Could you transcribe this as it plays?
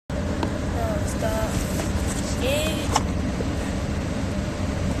stop. Yeah.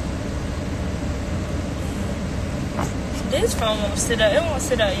 This phone won't sit up. It won't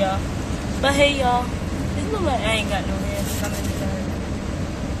sit up, y'all. But hey, y'all. It look like I ain't got no hair. I'm in the dark.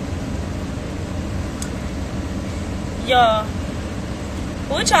 Y'all,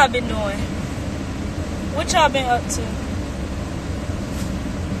 what y'all been doing? What y'all been up to?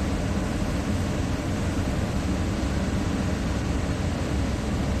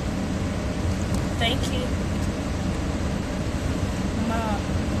 Thank you. Mom.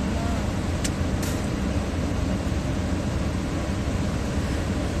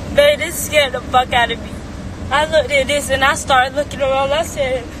 Babe, this scared the fuck out of me. I looked at this and I started looking around. I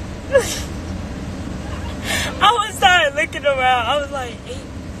said, I started looking around. I was like, hey.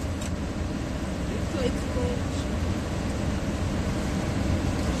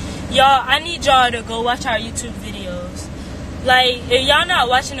 Y'all, I need y'all to go watch our YouTube videos. Like, if y'all not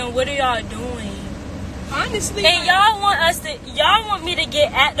watching them, what are y'all doing? Honestly, and y'all want me to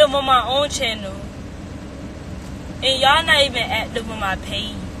get active on my own channel. And y'all not even active on my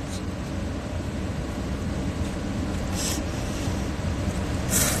page.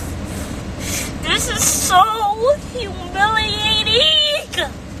 This is so humiliating.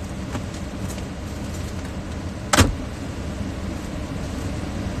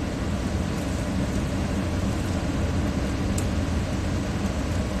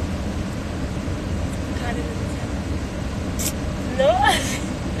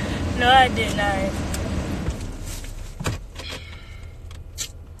 No, I did not.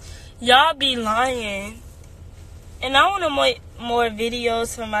 Y'all be lying. And I want to make more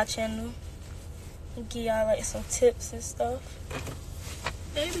videos for my channel. Give y'all like some tips and stuff.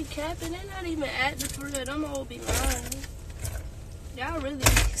 They be capping. They're not even acting for real. Them all be lying. Y'all really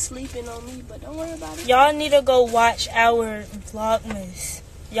sleeping on me, but don't worry about it. Y'all need to go watch our Vlogmas.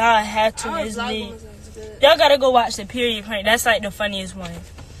 Y'all have to. Our It's Vlogmas lit. is good. Y'all gotta go watch the period prank. That's like the funniest one.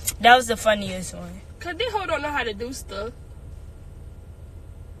 That was the funniest one. Cause they whole don't know how to do stuff.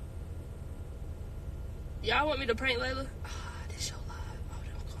 Y'all want me to prank Layla? Ah, this your live. Oh, I'm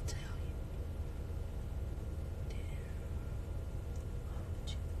gonna tell you.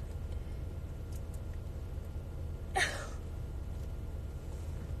 Damn.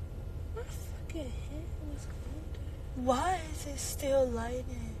 My fucking hand was cold. Why is it still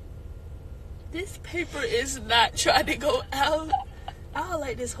lighting? This paper is not trying to go out. I don't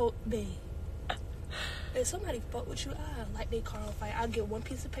like this whole babe. If somebody fuck with you, I like they car on fire. I'll get one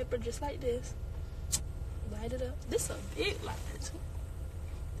piece of paper just like this. Light it up. This a big light too.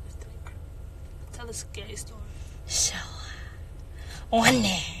 Tell a scary story. So, one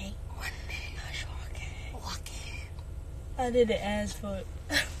day, I was walking. I didn't ask for it.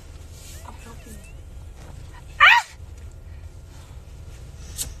 I'm helping you.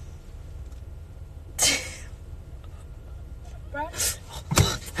 Right?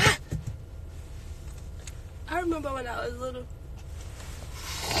 I remember when I was little.